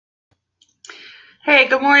Hey,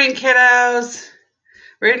 good morning, kiddos.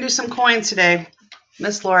 We're going to do some coins today.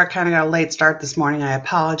 Miss Laura kind of got a late start this morning. I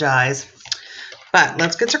apologize. But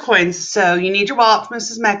let's get your coins. So you need your wallet from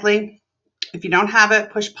Mrs. Meckley. If you don't have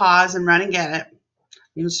it, push pause and run and get it.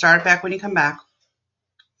 You can start it back when you come back.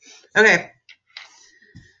 Okay.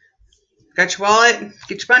 Got your wallet.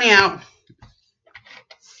 Get your money out.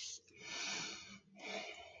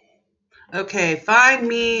 Okay, find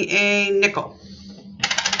me a nickel.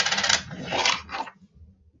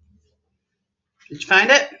 Did you find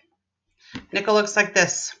it? Nickel looks like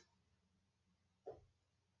this.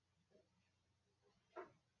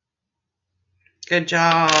 Good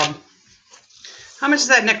job. How much is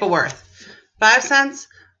that nickel worth? 5 cents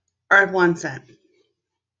or 1 cent?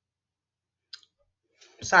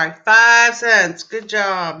 Sorry, 5 cents. Good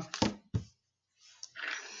job.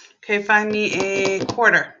 Okay, find me a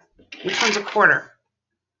quarter. Which one's a quarter?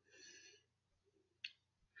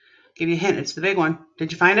 Give you a hint. It's the big one.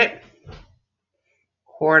 Did you find it?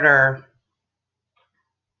 Quarter.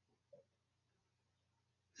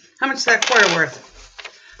 How much is that quarter worth?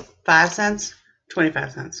 5 cents?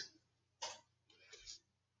 25 cents.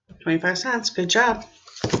 25 cents. Good job.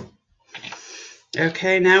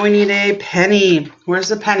 Okay, now we need a penny. Where's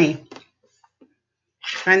the penny?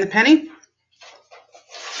 Find the penny?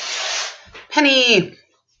 Penny.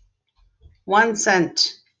 1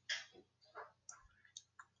 cent.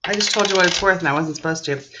 I just told you what it's worth and I wasn't supposed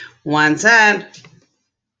to. 1 cent.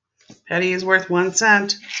 Penny is worth 1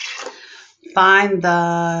 cent. Find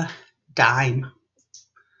the dime.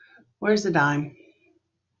 Where's the dime?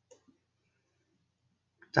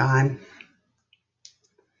 Dime.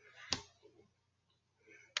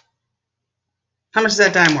 How much is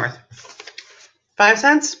that dime worth? 5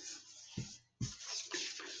 cents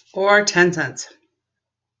or 10 cents?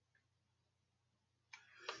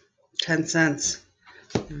 10 cents.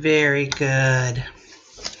 Very good.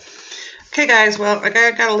 Okay, guys, well, I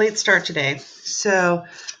got a late start today. So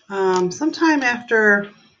sometime after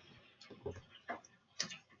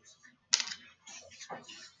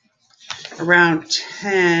around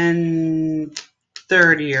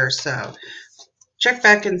 10:30 or so, check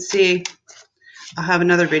back and see. I'll have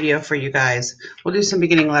another video for you guys. We'll do some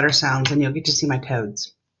beginning letter sounds and you'll get to see my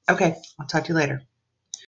toads. Okay, I'll talk to you later.